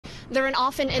They're an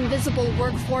often invisible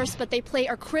workforce, but they play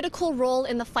a critical role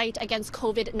in the fight against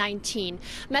COVID-19.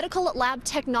 Medical lab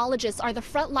technologists are the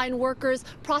frontline workers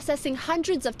processing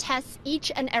hundreds of tests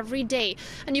each and every day.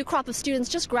 A new crop of students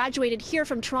just graduated here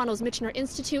from Toronto's Michener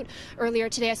Institute. Earlier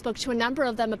today, I spoke to a number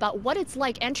of them about what it's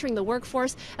like entering the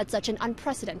workforce at such an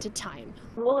unprecedented time.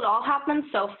 Well, it all happened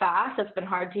so fast, it's been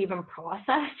hard to even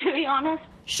process, to be honest.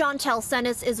 Chantel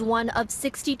Senis is one of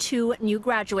 62 new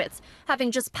graduates.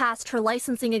 Having just passed her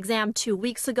licensing exam 2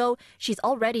 weeks ago, she's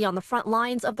already on the front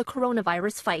lines of the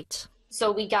coronavirus fight.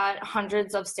 So we got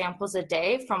hundreds of samples a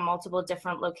day from multiple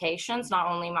different locations, not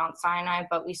only Mount Sinai,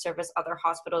 but we service other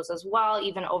hospitals as well,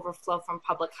 even overflow from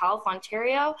Public Health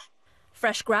Ontario.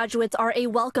 Fresh graduates are a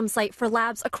welcome sight for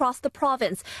labs across the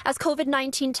province. As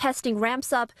COVID-19 testing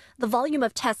ramps up, the volume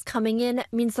of tests coming in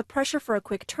means the pressure for a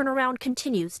quick turnaround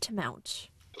continues to mount.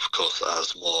 Of course,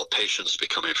 as more patients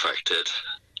become infected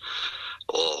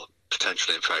or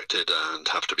potentially infected and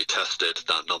have to be tested,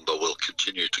 that number will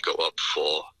continue to go up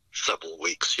for several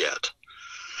weeks yet.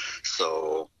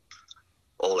 So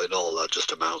all in all, that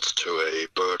just amounts to a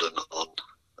burden on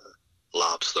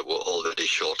labs that were already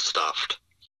short-staffed.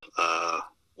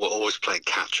 We're always playing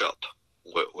catch-up.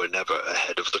 We're never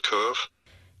ahead of the curve.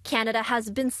 Canada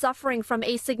has been suffering from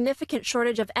a significant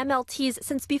shortage of MLTs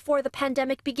since before the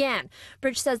pandemic began.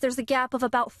 Bridge says there's a gap of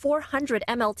about 400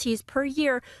 MLTs per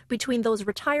year between those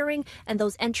retiring and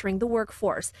those entering the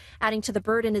workforce. Adding to the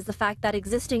burden is the fact that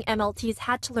existing MLTs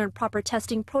had to learn proper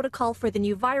testing protocol for the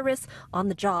new virus on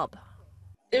the job.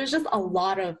 There's just a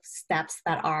lot of steps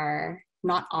that are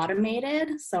not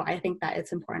automated, so I think that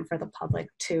it's important for the public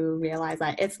to realize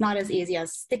that it's not as easy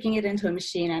as sticking it into a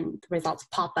machine and the results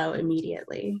pop out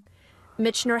immediately.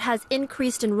 Michener has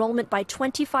increased enrollment by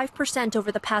 25%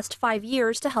 over the past 5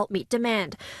 years to help meet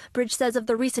demand. Bridge says of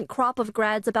the recent crop of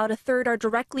grads, about a third are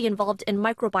directly involved in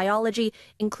microbiology,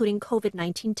 including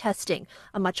COVID-19 testing,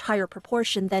 a much higher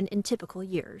proportion than in typical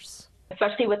years.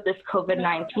 Especially with this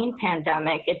COVID-19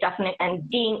 pandemic, and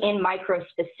being in micro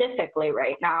specifically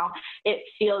right now, it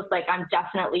feels like I'm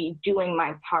definitely doing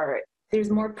my part. There's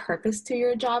more purpose to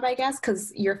your job, I guess,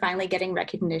 because you're finally getting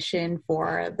recognition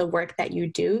for the work that you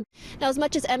do. Now, as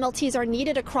much as MLTs are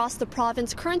needed across the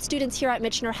province, current students here at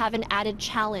Michener have an added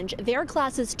challenge. Their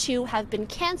classes, too, have been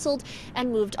cancelled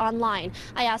and moved online.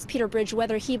 I asked Peter Bridge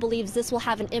whether he believes this will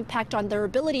have an impact on their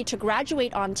ability to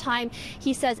graduate on time.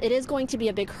 He says it is going to be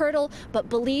a big hurdle, but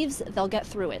believes they'll get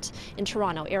through it. In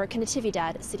Toronto,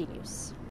 Natividad, City News.